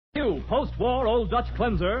post-war Old Dutch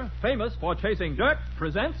cleanser, famous for chasing dirt,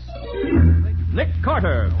 presents Nick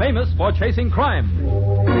Carter, famous for chasing crime.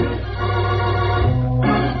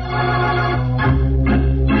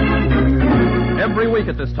 Every week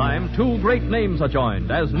at this time, two great names are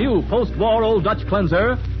joined as new post-war Old Dutch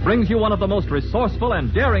cleanser brings you one of the most resourceful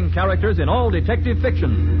and daring characters in all detective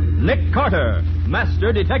fiction, Nick Carter,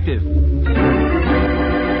 Master Detective.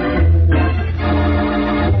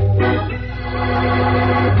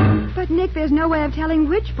 But, Nick, there's no way of telling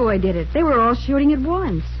which boy did it. They were all shooting at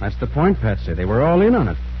once. That's the point, Patsy. They were all in on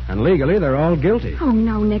it. And legally, they're all guilty. Oh,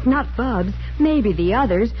 no, Nick, not Bubs. Maybe the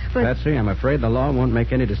others, but... Patsy, I'm afraid the law won't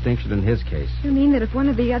make any distinction in his case. You mean that if one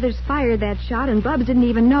of the others fired that shot and Bubs didn't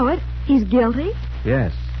even know it, he's guilty?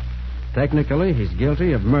 Yes. Technically, he's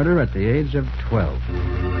guilty of murder at the age of 12.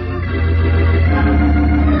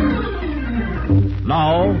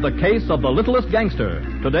 Now, the case of the Littlest Gangster.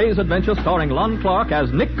 Today's adventure starring Lon Clark as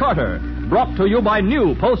Nick Carter. Brought to you by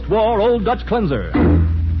new post-war Old Dutch cleanser.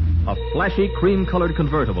 A flashy cream-colored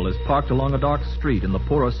convertible is parked along a dark street in the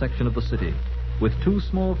poorer section of the city, with two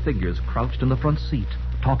small figures crouched in the front seat,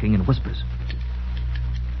 talking in whispers.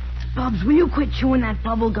 Bubs, will you quit chewing that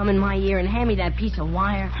bubble gum in my ear and hand me that piece of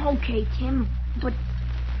wire? Okay, Tim, but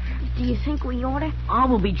do you think we ought to? I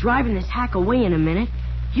will be driving this hack away in a minute.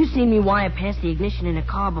 You seen me wire past the ignition in a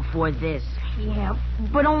car before this. Yeah,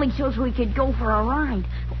 but only so we could go for a ride.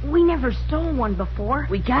 We never stole one before.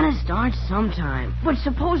 We gotta start sometime. But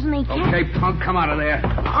supposing they can't... Okay, punk, come out of there.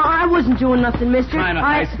 I wasn't doing nothing, mister. Trying to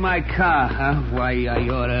ice my car, huh? Why, I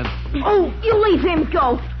oughta... Oh, you leave him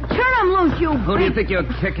go. Turn him loose, you... Who do you think you're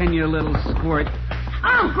kicking, you little squirt?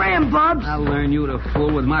 I'll grab Bubs. I'll learn you to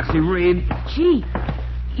fool with Moxie Reed. Gee,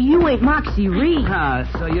 you ain't Moxie Reed. Ah,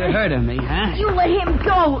 so you heard of me, huh? You let him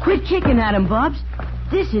go. Quit kicking at him, Bubs.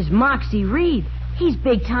 This is Moxie Reed. He's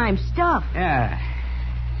big-time stuff. Yeah,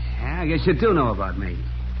 I guess you do know about me.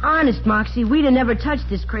 Honest, Moxie, we'd have never touched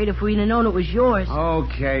this crate if we'd have known it was yours.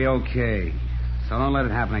 Okay. So don't let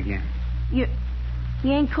it happen again. You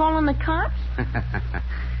ain't calling the cops?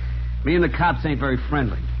 Me and the cops ain't very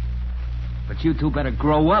friendly. But you two better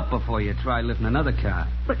grow up before you try lifting another car.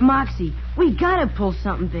 But, Moxie, we gotta pull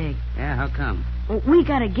something big. Yeah, how come? Well, we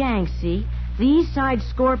got a gang, see? The East Side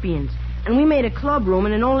Scorpions. And we made a club room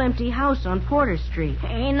in an old empty house on Porter Street.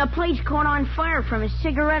 And the place caught on fire from a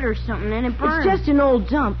cigarette or something, and it burned. It's just an old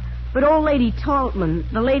dump. But old lady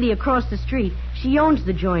Taltman, the lady across the street, she owns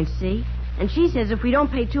the joint, see? And she says if we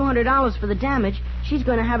don't pay $200 for the damage, she's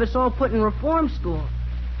going to have us all put in reform school.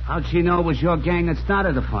 How'd she know it was your gang that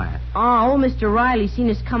started the fire? Oh, old Mr. Riley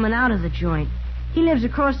seen us coming out of the joint. He lives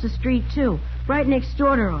across the street, too, right next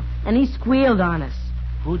door to her, and he squealed on us.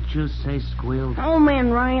 Who'd you say squealed? Old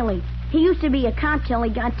man Riley. He used to be a cop till he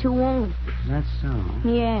got too old. That's so?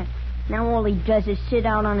 Yeah. Now all he does is sit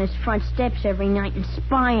out on his front steps every night and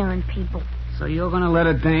spy on people. So you're going to let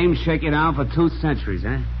a dame shake you down for 2 centuries,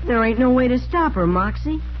 eh? There ain't no way to stop her,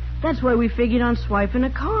 Moxie. That's why we figured on swiping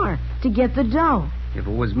a car, to get the dough. If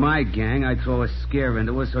it was my gang, I'd throw a scare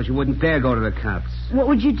into her so she wouldn't dare go to the cops. What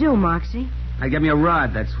would you do, Moxie? I'd get me a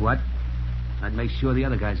rod, that's what. I'd make sure the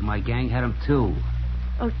other guys in my gang had them, too.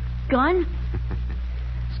 A gun?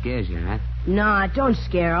 Scares you, huh? Nah, don't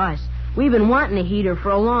scare us. We've been wanting a heater for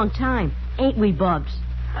a long time. Ain't we, Bubs?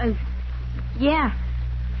 Yeah.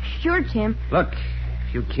 Sure, Tim. Look,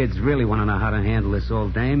 if you kids really want to know how to handle this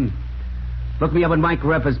old dame, look me up at Mike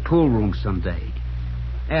Repper's pool room someday.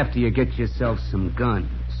 After you get yourself some guns.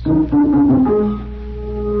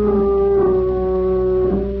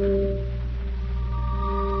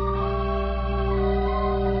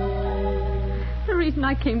 The reason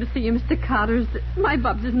I came to see you, Mr. Carter, is that my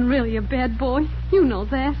Bubs isn't really a bad boy. You know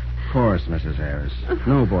that. Of course, Mrs. Harris.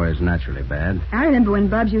 No boy is naturally bad. I remember when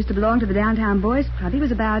Bubs used to belong to the Downtown Boys Club. He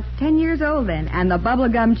was about 10 years old then, and the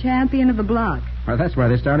bubblegum champion of the block. Well, that's why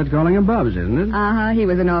they started calling him Bubs, isn't it? Uh-huh. He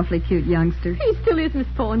was an awfully cute youngster. He still is, Miss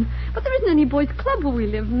Thorne. But there isn't any boys' club where we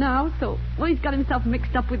live now, so, well, he's got himself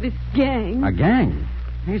mixed up with this gang. A gang?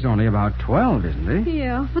 He's only about 12, isn't he?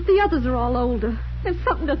 Yeah, but the others are all older. If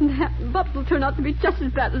something doesn't happen, Bubs will turn out to be just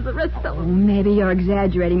as bad as the rest of Oh, them. maybe you're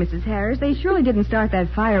exaggerating, Mrs. Harris. They surely didn't start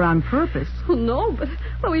that fire on purpose. Oh, no, but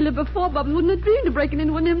where we lived before, Bubs wouldn't have dreamed of breaking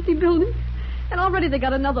into an empty building. And already they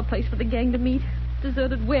got another place for the gang to meet.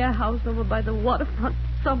 Deserted warehouse over by the waterfront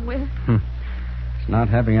somewhere. It's not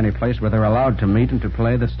having any place where they're allowed to meet and to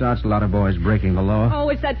play that starts a lot of boys breaking the law. Oh,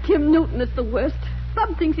 it's that Tim Newton that's the worst.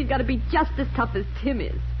 Bub thinks he's got to be just as tough as Tim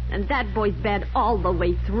is. And that boy's bad all the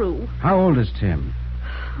way through. How old is Tim?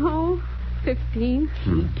 Oh, 15.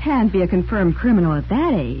 He can't be a confirmed criminal at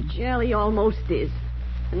that age. Well, he almost is.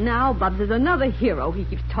 And now Bubs is another hero he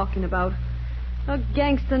keeps talking about. A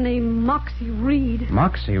gangster named Moxie Reed.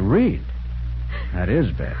 Moxie Reed? That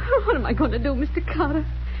is bad. What am I going to do, Mr. Carter?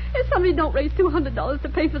 If somebody don't raise $200 to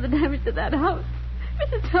pay for the damage to that house,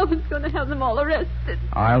 Mrs. Tubman's going to have them all arrested.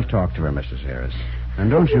 I'll talk to her, Mrs. Harris. And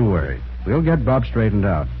don't you worry. We'll get Bob straightened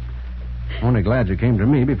out. Only glad you came to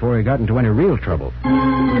me before he got into any real trouble.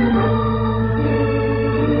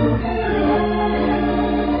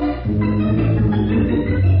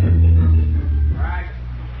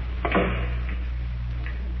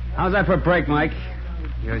 How's that for a break, Mike?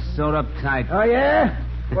 You're sewed up tight. Oh, yeah?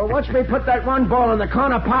 Well, watch me put that one ball in the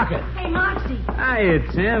corner pocket. Hey, Moxie.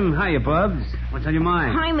 Hiya, Tim. Hiya, Bubs. What's on your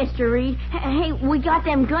mind? Hi, Mr. Reed. Hey, we got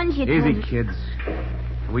them guns you told Easy, us. kids.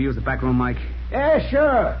 Can we use the back room, Mike? Yeah,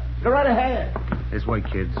 sure. Go right ahead. This way,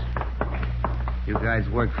 kids. You guys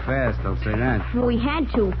work fast, I'll say that. We had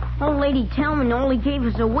to. Old Lady Tillman only gave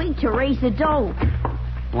us a week to raise the dough.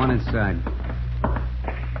 One inside.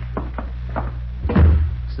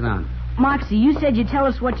 Sit down. Moxie, you said you'd tell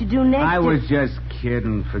us what to do next. I was just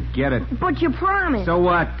kidding. Forget it. But you promised. So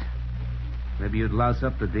what? Maybe you'd louse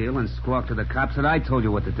up the deal and squawk to the cops that I told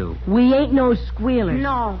you what to do. We ain't no squealers.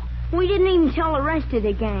 No. We didn't even tell the rest of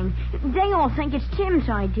the gang. They all think it's Tim's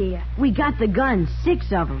idea. We got the guns, 6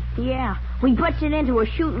 of them. Yeah. We busted into a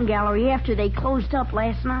shooting gallery after they closed up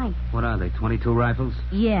last night. What are they, 22 rifles?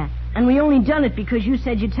 Yeah, and we only done it because you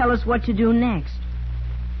said you'd tell us what to do next.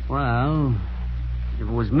 Well, if it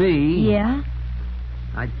was me... Yeah?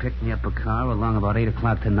 I'd pick me up a car along about 8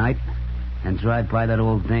 o'clock tonight and drive by that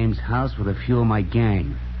old dame's house with a few of my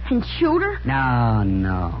gang. And shoot her?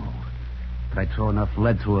 No. But I'd throw enough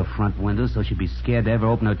lead through her front window so she'd be scared to ever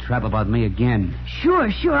open her trap about me again. Sure,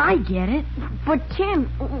 I get it. But, Tim,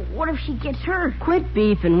 what if she gets hurt? Quit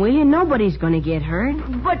beefing, will you? Nobody's going to get hurt.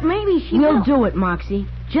 But maybe she We'll will. do it, Moxie.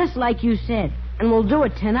 Just like you said. And we'll do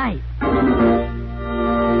it tonight.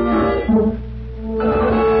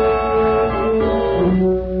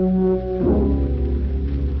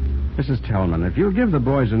 Mrs. Tellman, if you'll give the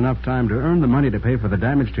boys enough time to earn the money to pay for the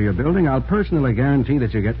damage to your building, I'll personally guarantee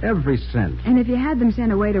that you get every cent. And if you had them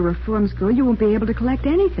sent away to reform school, you won't be able to collect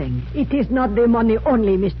anything. It is not the money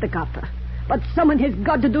only, Mr. Carter. But someone has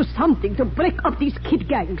got to do something to break up these kid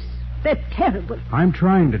gangs. They're terrible. I'm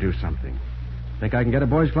trying to do something. Think I can get a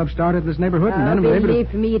boys' club started in this neighborhood and then we'll be able to...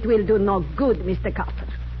 Believe me, it will do no good, Mr. Carter.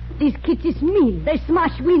 These kids is mean. They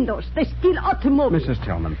smash windows. They steal automobiles. Mrs.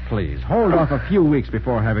 Tellman, please, hold off a few weeks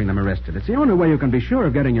before having them arrested. It's the only way you can be sure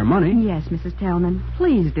of getting your money. Yes, Mrs. Tellman.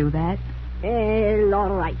 Please do that. Well,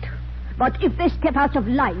 all right. But if they step out of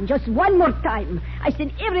line just one more time, I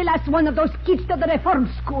send every last one of those kids to the reform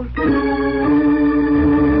school.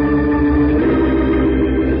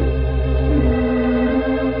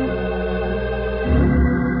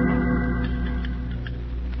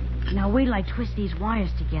 Now wait till I twist these wires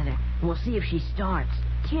together, and we'll see if she starts.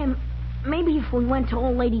 Tim, maybe if we went to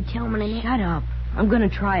Old Lady Tillman and... Shut up. I'm going to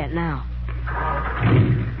try it now.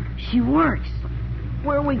 She works.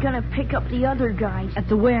 Where are we going to pick up the other guys? At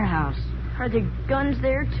the warehouse. Are there guns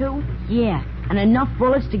there, too? Yeah, and enough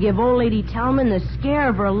bullets to give Old Lady Tellman the scare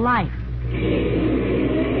of her life.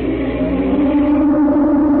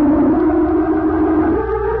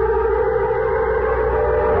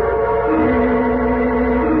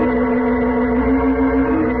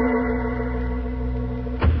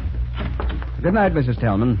 Good night, Mrs.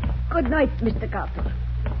 Tellman. Good night, Mr. Carter.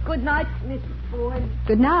 Good night, Miss Boyd.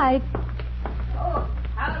 Good night. Oh,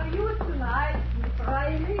 how are you tonight, Miss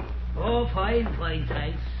Riley? Oh, fine,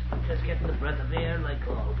 thanks. Just getting the breath of air like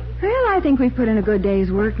always. Well, I think we've put in a good day's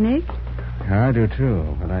work, Nick. I do,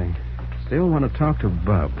 too, but I still want to talk to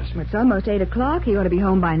Bubs. It's almost 8 o'clock. He ought to be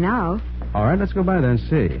home by now. All right, let's go by there and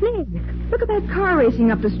see. Nick, look at that car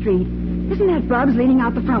racing up the street. Isn't that Bubs leaning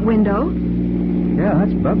out the front window? Yeah,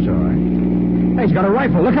 that's Bubs, all right. Hey, he's got a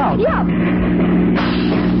rifle. Look out. Yeah.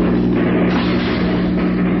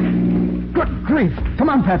 Good grief. Come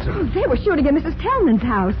on, Patsy. Oh, they were shooting at Mrs. Tellman's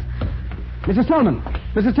house. Mrs. Tellman.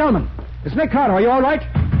 Mrs. Tellman. It's Nick Carter. Are you all right?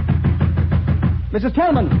 Mrs.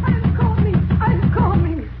 Tellman. I'm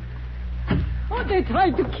coming. Oh, they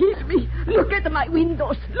tried to kill me. Look at my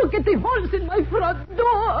windows. Look at the holes in my front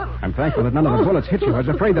door. I'm thankful that none of the bullets hit you. I was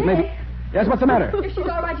afraid that maybe... Yes, what's the matter? If she's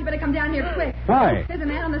all right, you better come down here quick. Why? There's a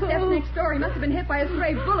man on the steps next door. He must have been hit by a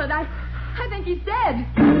stray bullet. I think he's dead.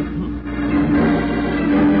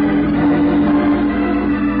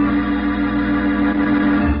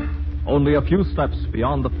 Only a few steps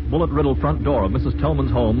beyond the bullet-riddled front door of Mrs.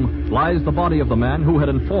 Tellman's home lies the body of the man who had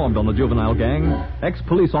informed on the juvenile gang,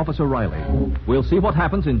 ex-police officer Riley. We'll see what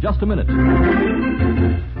happens in just a minute.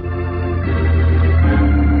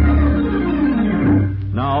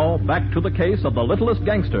 Now, back to the case of the Littlest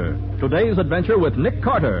Gangster. Today's adventure with Nick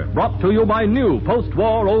Carter, brought to you by new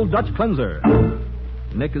post-war Old Dutch Cleanser.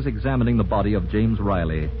 Nick is examining the body of James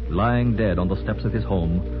Riley, lying dead on the steps of his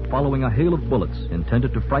home, following a hail of bullets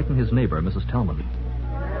intended to frighten his neighbor, Mrs. Tellman.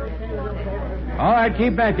 All right,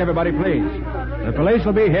 keep back, everybody, please. The police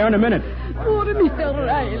will be here in a minute. Poor Mr.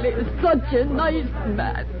 Riley is such a nice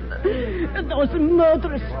man. Those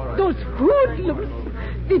murderers, those hoodlums.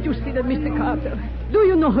 Did you see them, Mr. Carter? Do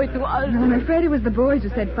you know who it was? No, I'm afraid it was the boys who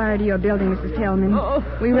set fire to your building, Mrs. Tellman. Oh.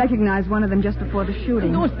 We recognized one of them just before the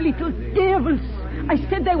shooting. Those little devils. I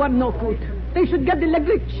said they were no good. They should get the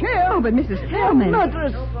electric chair. Oh, but Mrs. Tellman.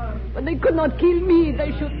 Murderers. When they could not kill me,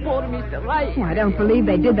 they shoot poor Mr. Riley. Oh, I don't believe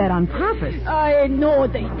they did that on purpose. I know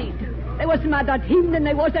they did. They was mad at him than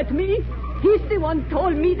they was at me. He's the one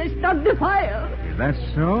told me they started the fire. Is that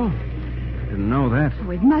so? Didn't know that.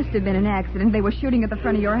 Oh, it must have been an accident. They were shooting at the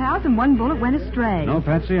front of your house, and one bullet went astray. No,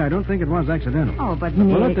 Patsy, I don't think it was accidental. Oh, but The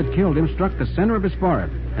Nick... bullet that killed him struck the center of his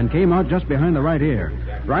forehead and came out just behind the right ear.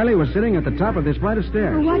 Riley was sitting at the top of this flight of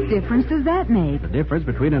stairs. Well, what difference does that make? The difference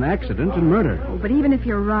between an accident and murder. Oh, but even if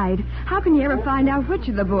you're right, how can you ever find out which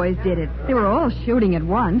of the boys did it? They were all shooting at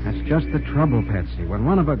once. That's just the trouble, Patsy. When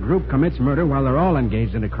one of a group commits murder while they're all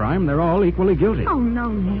engaged in a crime, they're all equally guilty. Oh, no,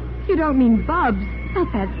 Nick. You don't mean Bubs.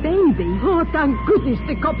 Not that baby. Oh, thank goodness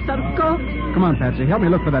the cops are gone. Come on, Patsy. Help me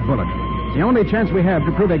look for that bullet. It's the only chance we have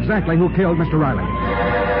to prove exactly who killed Mr. Riley.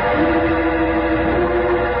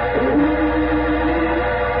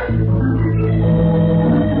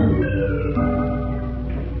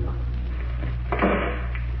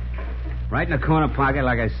 Right in the corner pocket,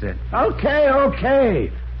 like I said. Okay.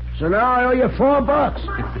 So now I owe you $4. Moxie,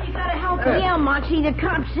 you gotta help me out, Moxie. The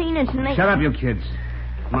cops seen us and they... Shut up, you kids.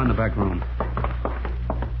 Come on in the back room.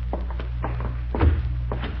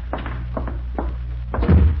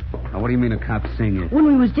 Now, what do you mean a cop seen you? When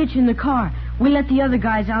we was ditching the car, we let the other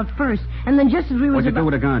guys out first. And then just as we was What'd you do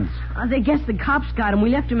with the guns? They guessed the cops got him. We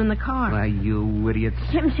left him in the car. Why, you idiots.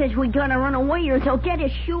 Tim says we gotta run away or they'll get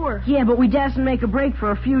us sure. Yeah, but we dasn't make a break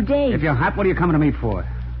for a few days. If you're hot, what are you coming to me for?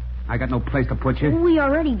 I got no place to put you. We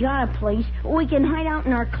already got a place. We can hide out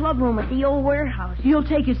in our club room at the old warehouse. You'll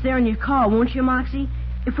take us there in your car, won't you, Moxie?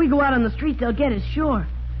 If we go out on the street, they'll get us, sure.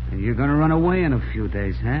 You're going to run away in a few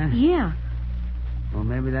days, huh? Yeah. Well,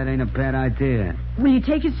 maybe that ain't a bad idea. Will you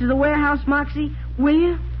take us to the warehouse, Moxie? Will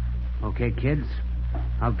you? Okay, kids.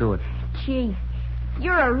 I'll do it. Gee,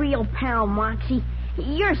 you're a real pal, Moxie.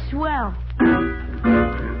 You're swell.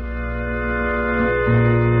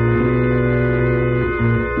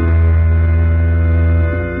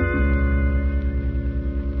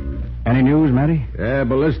 Any news, Matty? Yeah,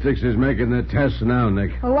 ballistics is making the test now,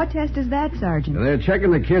 Nick. Well, what test is that, Sergeant? They're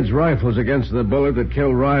checking the kids' rifles against the bullet that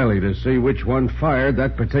killed Riley to see which one fired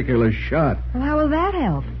that particular shot. Well, how will that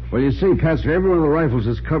help? Well, you see, Pastor, every one of the rifles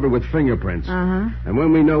is covered with fingerprints. Uh-huh. And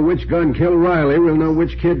when we know which gun killed Riley, we'll know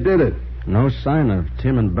which kid did it. No sign of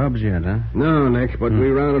Tim and Bubs yet, huh? No, Nick, but we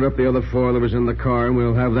rounded up the other 4 that was in the car, and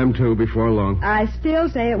we'll have them, too, before long. I still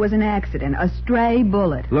say it was an accident, a stray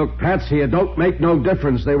bullet. Look, Patsy, it don't make no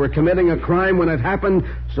difference. They were committing a crime when it happened,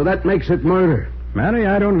 so that makes it murder. Matty,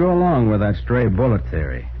 I don't go along with that stray bullet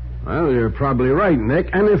theory. Well, you're probably right,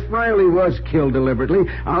 Nick. And if Riley was killed deliberately,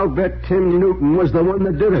 I'll bet Tim Newton was the one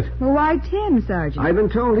that did it. Well, why Tim, Sergeant? I've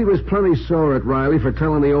been told he was plenty sore at Riley for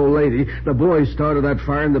telling the old lady the boys started that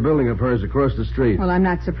fire in the building of hers across the street. Well, I'm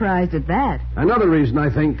not surprised at that. Another reason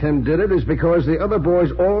I think Tim did it is because the other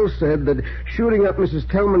boys all said that shooting up Mrs.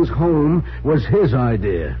 Tellman's home was his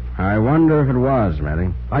idea. I wonder if it was,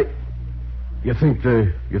 Matty. You think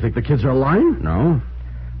the kids are lying? No.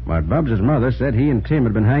 But Bubs' mother said he and Tim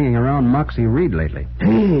had been hanging around Moxie Reed lately.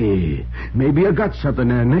 Hey, maybe you got something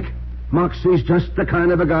there, Nick. Moxie's just the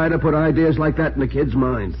kind of a guy to put ideas like that in the kid's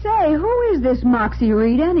mind. Say, who is this Moxie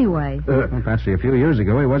Reed anyway? Well, Patsy, a few years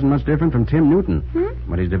ago, he wasn't much different from Tim Newton.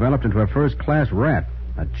 But he's developed into a first-class rat,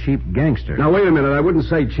 a cheap gangster. Now, wait a minute. I wouldn't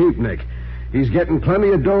say cheap, Nick. He's getting plenty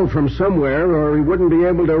of dough from somewhere, or he wouldn't be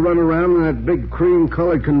able to run around in that big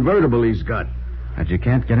cream-colored convertible he's got. But you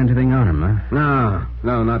can't get anything on him, huh?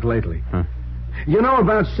 No, not lately. Huh. You know,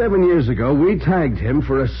 about 7 years ago, we tagged him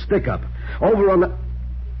for a stick-up over on the...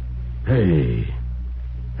 Hey,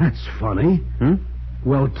 that's funny.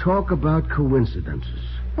 Well, talk about coincidences.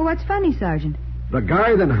 Well, what's funny, Sergeant? The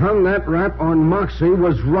guy that hung that rap on Moxie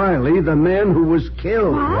was Riley, the man who was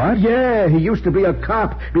killed. What? Yeah, he used to be a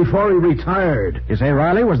cop before he retired. You say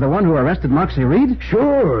Riley was the one who arrested Moxie Reed?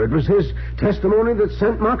 Sure, it was his testimony that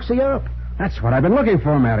sent Moxie up. That's what I've been looking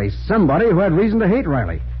for, Matty. Somebody who had reason to hate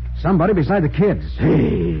Riley. Somebody beside the kids.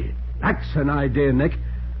 Hey, that's an idea, Nick.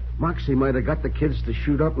 Moxie might have got the kids to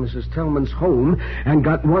shoot up Mrs. Tillman's home and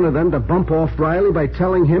got one of them to bump off Riley by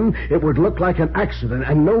telling him it would look like an accident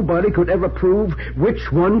and nobody could ever prove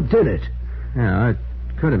which one did it. Yeah, it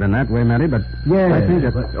could have been that way, Matty, but Yeah. I think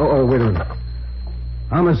that... Wait a minute.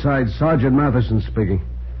 Homicide, Sergeant Matheson speaking.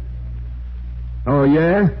 Oh,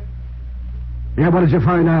 yeah? Yeah, what did you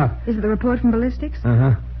find out? Is it the report from ballistics?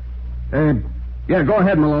 Uh-huh. Yeah, go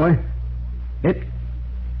ahead, Malloy.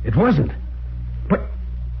 It wasn't.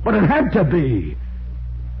 But it had to be.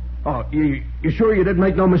 Oh, you sure you didn't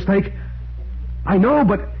make no mistake? I know,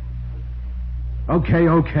 but...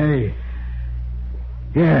 Okay.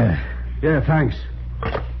 Yeah, thanks.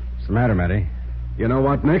 What's the matter, Matty? You know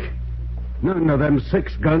what, Nick? None of them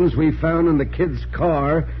 6 guns we found in the kid's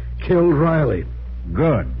car killed Riley.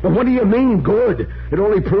 Good. But what do you mean, good? It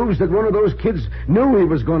only proves that one of those kids knew he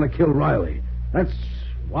was going to kill Riley. That's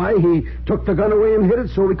why he took the gun away and hid it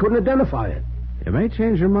so we couldn't identify it. You may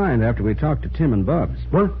change your mind after we talk to Tim and Bubs.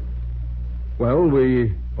 What? Well,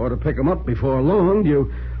 we ought to pick 'em up before long. Do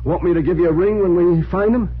you want me to give you a ring when we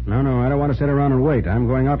find 'em? No, I don't want to sit around and wait. I'm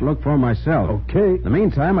going out to look for 'em myself. Okay. In the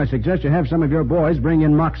meantime, I suggest you have some of your boys bring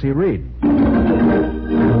in Moxie Reed.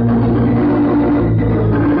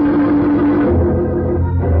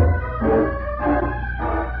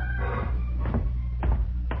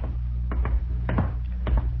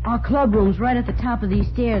 Our club room's right at the top of these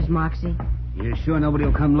stairs, Moxie. You sure nobody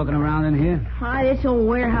will come looking around in here? This old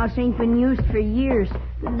warehouse ain't been used for years.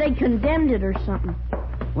 They condemned it or something.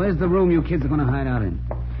 Where's the room you kids are going to hide out in?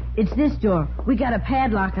 It's this door. We got a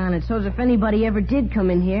padlock on it, so as if anybody ever did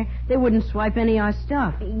come in here, they wouldn't swipe any of our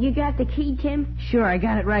stuff. You got the key, Tim? Sure, I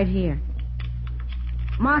got it right here.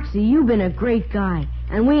 Moxie, you've been a great guy,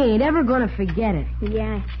 and we ain't ever going to forget it.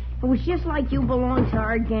 Yeah. It was just like you belonged to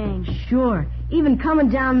our gang. Sure. Even coming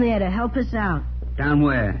down there to help us out. Down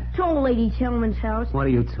where? To old Lady Tillman's house. What are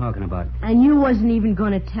you talking about? And you wasn't even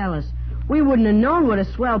going to tell us. We wouldn't have known what a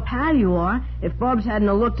swell pal you are if Bubs hadn't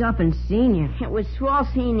have looked up and seen you. It was swell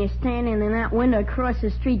seeing you standing in that window across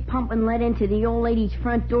the street pumping lead into the old lady's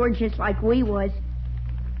front door just like we was.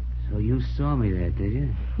 So you saw me there, did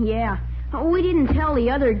you? Yeah. We didn't tell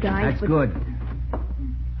the other guys. That's good.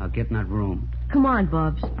 I'll get in that room. Come on,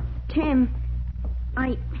 Bubs. Tim,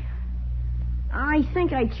 I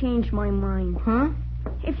think I changed my mind. Huh?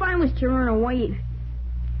 If I was to run away,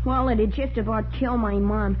 well, it'd just about kill my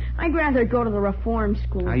mom. I'd rather go to the reform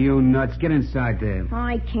school. Are you nuts? Get inside there.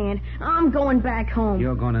 I can't. I'm going back home.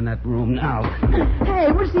 You're going in that room now. Hey,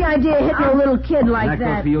 what's the idea of hitting a little kid like That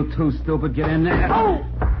goes for you too, stupid. Get in there. Oh!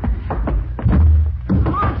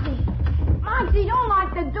 Moxie, don't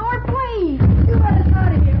lock the door, please. You let us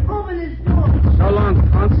out of here. Open this door. So long,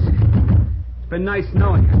 punks. It's been nice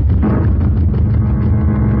knowing you.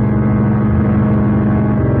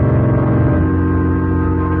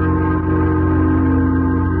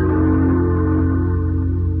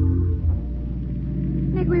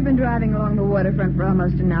 Nick, we've been driving along the waterfront for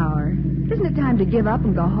almost an hour. Isn't it time to give up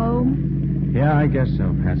and go home? Yeah, I guess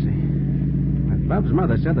so, Patsy. But Bub's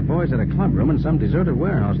mother said the boys had a clubroom in some deserted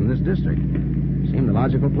warehouse in this district. Seemed a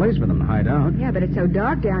logical place for them to hide out. Yeah, but it's so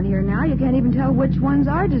dark down here now, you can't even tell which ones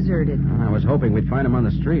are deserted. I was hoping we'd find them on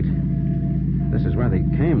the street. This is where they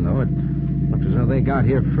came, though. It looked as though they got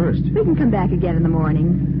here first. We can come back again in the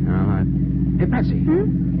morning. Hey, Patsy.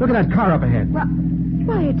 Look at that car up ahead. Well,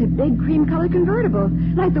 why, it's a big cream-colored convertible,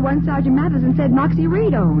 like the one Sergeant Matheson said Moxie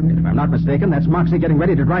Reed owned. If I'm not mistaken, that's Moxie getting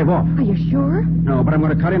ready to drive off. Are you sure? No, but I'm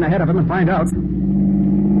going to cut in ahead of him and find out.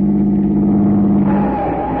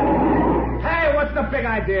 Big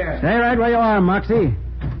idea. Stay right where you are, Moxie.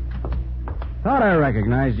 Thought I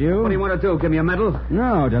recognized you. What do you want to do? Give me a medal?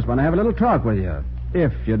 No, just want to have a little talk with you,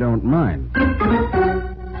 if you don't mind.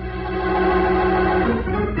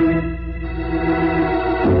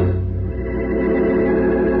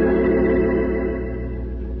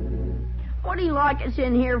 What do you like us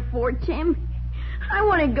in here for, Tim? I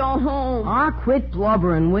want to go home. Quit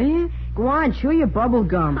blubbering, will you? Go on, chew your bubble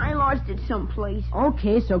gum. I lost it someplace.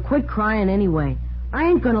 Okay, so quit crying anyway. I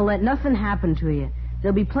ain't gonna let nothing happen to you.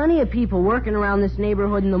 There'll be plenty of people working around this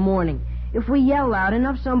neighborhood in the morning. If we yell loud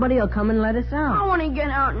enough, somebody'll come and let us out. I want to get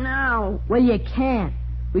out now. Well, you can't.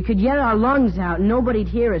 We could yell our lungs out and nobody'd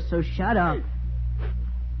hear us, so shut up.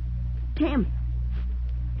 Tim,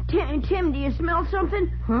 do you smell something?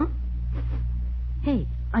 Huh? Hey,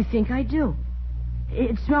 I think I do.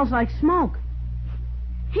 It smells like smoke.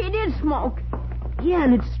 It is smoke. Yeah,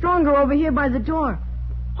 and it's stronger over here by the door.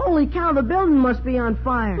 Holy cow, the building must be on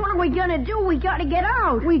fire. What are we gonna do? We gotta get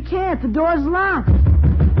out. We can't. The door's locked.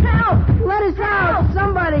 Help! Let us out.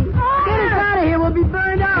 Somebody. Get us out of here. We'll be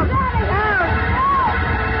burned out. Help!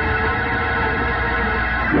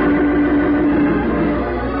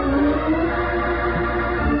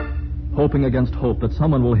 hoping against hope that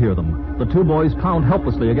someone will hear them, the two boys pound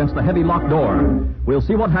helplessly against the heavy locked door. We'll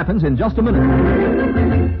see what happens in just a minute.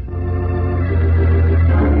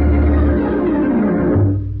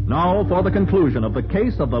 Now for the conclusion of the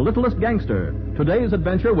case of the Littlest Gangster. Today's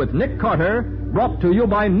adventure with Nick Carter, brought to you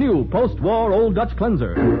by new post-war Old Dutch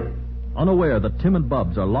Cleanser. Unaware that Tim and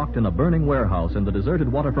Bubs are locked in a burning warehouse in the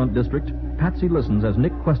deserted waterfront district, Patsy listens as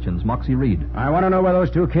Nick questions Moxie Reed. I want to know where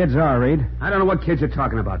those two kids are, Reed. I don't know what kids you're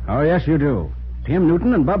talking about. Oh, yes, you do. Tim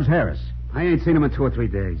Newton and Bubs Harris. I ain't seen them in 2 or 3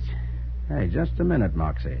 days. Hey, just a minute,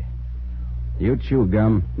 Moxie. You chew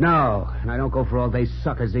gum? No, and I don't go for all-day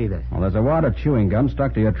suckers either. Well, there's a wad of chewing gum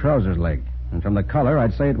stuck to your trousers leg. And from the color,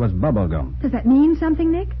 I'd say it was bubble gum. Does that mean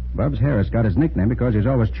something, Nick? Bubs Harris got his nickname because he's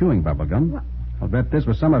always chewing bubble gum. What? I'll bet this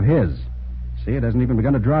was some of his. See, it hasn't even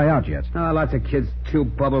begun to dry out yet. Oh, lots of kids chew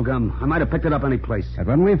bubble gum. I might have picked it up any place. But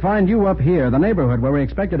when we find you up here, the neighborhood where we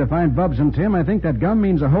expected to find Bubs and Tim, I think that gum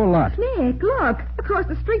means a whole lot. Nick, look. Across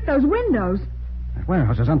the street, those windows. That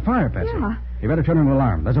warehouse is on fire, Patsy. Yeah. You better turn an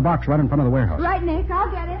alarm. There's a box right in front of the warehouse. Right, Nick.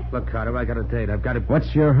 I'll get it. Look, Carter, I got a date. I've got to...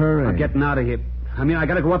 What's your hurry? I'm getting out of here. I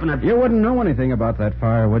got to go up and... You wouldn't know anything about that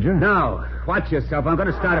fire, would you? No. Watch yourself. I'm going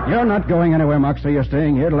to start it. You're not going anywhere, Moxie. You're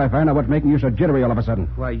staying here till I find out what's making you so jittery all of a sudden.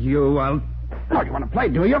 Why, Oh, you want to play,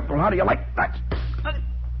 do you? Well, how do you like that?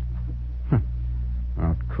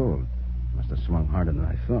 Oh, cool. Must have swung harder than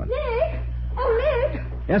I thought. Nick! Oh, Nick!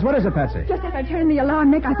 Yes, what is it, Patsy? Just as I turned the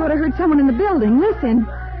alarm, Nick, I thought I heard someone in the building. Listen.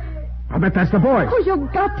 I bet that's the boys. Oh,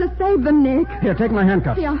 you've got to save them, Nick. Here, take my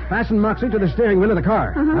handcuffs. Yeah. Fasten Moxie to the steering wheel of the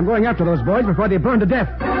car. Uh-huh. I'm going after those boys before they burn to death.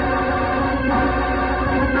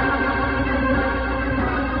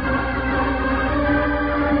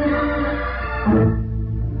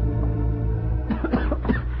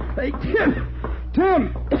 Hey,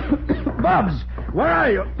 Tim! Bubs! Where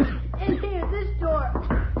are you? In here, this door.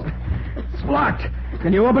 It's locked.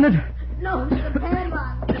 Can you open it? No, it's a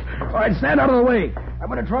padlock. All right, stand out of the way. I'm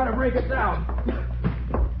going to try to break it down.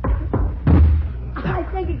 I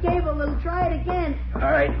think it gave a little. Try it again. All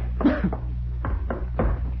right.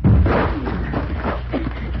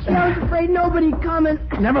 See, I was afraid nobody'd come in.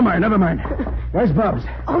 Never mind. Where's Bubs?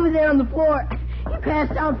 Over there on the floor. He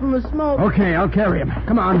passed out from the smoke. Okay, I'll carry him.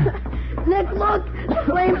 Come on. Nick, look. The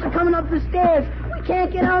flames are coming up the stairs. We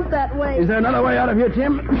can't get out that way. Is there another way out of here,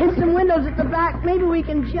 Tim? There's some windows at the back. Maybe we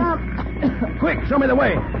can jump. Quick, show me the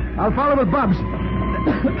way. I'll follow with Bubs.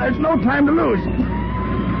 There's no time to lose.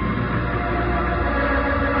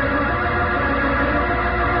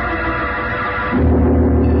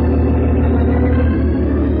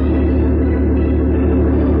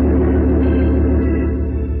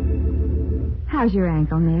 How's your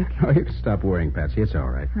ankle, Nick? Oh, you can stop worrying, Patsy. It's all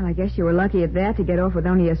right. Well, I guess you were lucky at that to get off with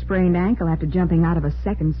only a sprained ankle after jumping out of a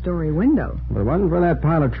second-story window. If it wasn't for that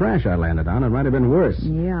pile of trash I landed on, it might have been worse.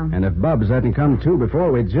 Yeah. And if Bubs hadn't come to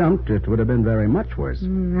before we jumped, it would have been very much worse.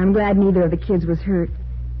 I'm glad neither of the kids was hurt.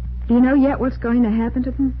 Do you know yet what's going to happen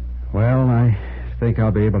to them? Well, I think I'll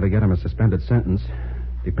be able to get them a suspended sentence.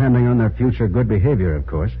 Depending on their future good behavior, of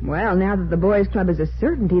course. Well, now that the boys' club is a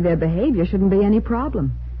certainty, their behavior shouldn't be any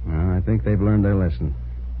problem. Well, I think they've learned their lesson.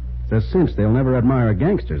 It's a cinch they'll never admire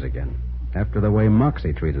gangsters again, after the way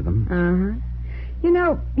Moxie treated them. Uh-huh. You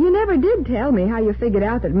know, you never did tell me how you figured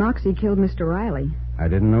out that Moxie killed Mr. Riley. I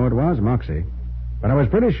didn't know it was Moxie. But I was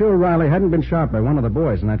pretty sure Riley hadn't been shot by one of the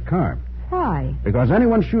boys in that car. Why? Because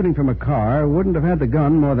anyone shooting from a car wouldn't have had the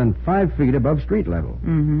gun more than 5 feet above street level.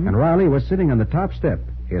 Mm-hmm. And Riley was sitting on the top step,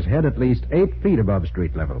 his head at least 8 feet above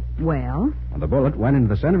street level. Well? The bullet went into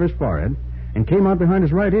the center of his forehead and came out behind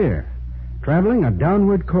his right ear, traveling a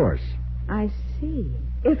downward course. I see.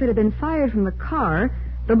 If it had been fired from the car,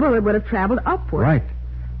 the bullet would have traveled upward. Right.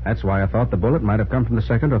 That's why I thought the bullet might have come from the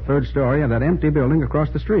second or third story of that empty building across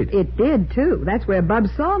the street. It did, too. That's where Bubs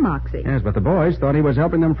saw Moxie. Yes, but the boys thought he was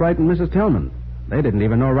helping them frighten Mrs. Tillman. They didn't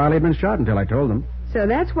even know Riley had been shot until I told them. So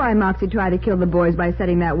that's why Moxie tried to kill the boys by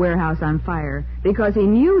setting that warehouse on fire, because he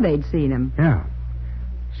knew they'd seen him. Yeah.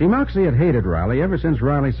 See, Moxie had hated Riley ever since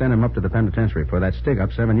Riley sent him up to the penitentiary for that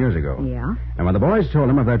stick-up 7 years ago. Yeah? And when the boys told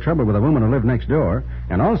him of their trouble with a woman who lived next door,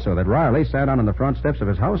 and also that Riley sat on the front steps of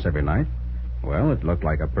his house every night, well, it looked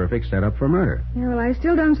like a perfect setup for murder. Yeah, well, I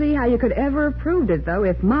still don't see how you could ever have proved it, though,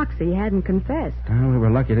 if Moxie hadn't confessed. Well, we were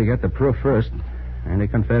lucky to get the proof first, and he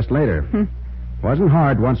confessed later. Wasn't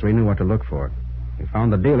hard once we knew what to look for. We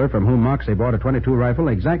found the dealer from whom Moxie bought a .22 rifle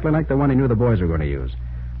exactly like the one he knew the boys were going to use.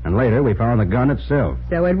 And later, we found the gun itself.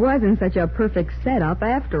 So it wasn't such a perfect setup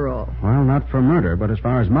after all. Well, not for murder, but as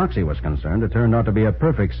far as Moxie was concerned, it turned out to be a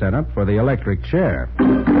perfect setup for the electric chair.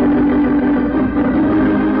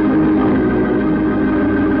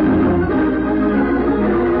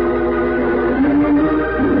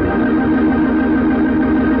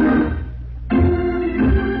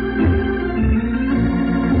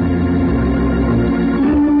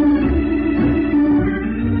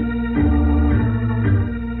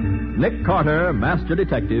 Nick Carter, Master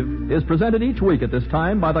Detective, is presented each week at this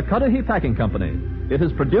time by the Cudahy Packing Company. It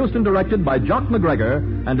is produced and directed by Jock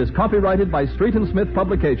McGregor and is copyrighted by Street and Smith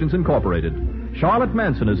Publications, Incorporated. Charlotte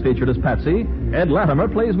Manson is featured as Patsy. Ed Latimer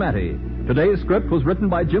plays Matty. Today's script was written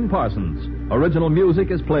by Jim Parsons. Original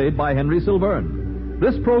music is played by Henry Silverne.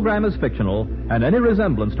 This program is fictional, and any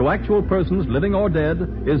resemblance to actual persons, living or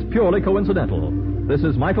dead, is purely coincidental. This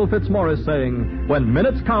is Michael Fitzmaurice saying, when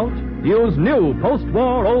minutes count, use new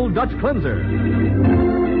post-war Old Dutch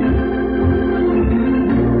Cleanser.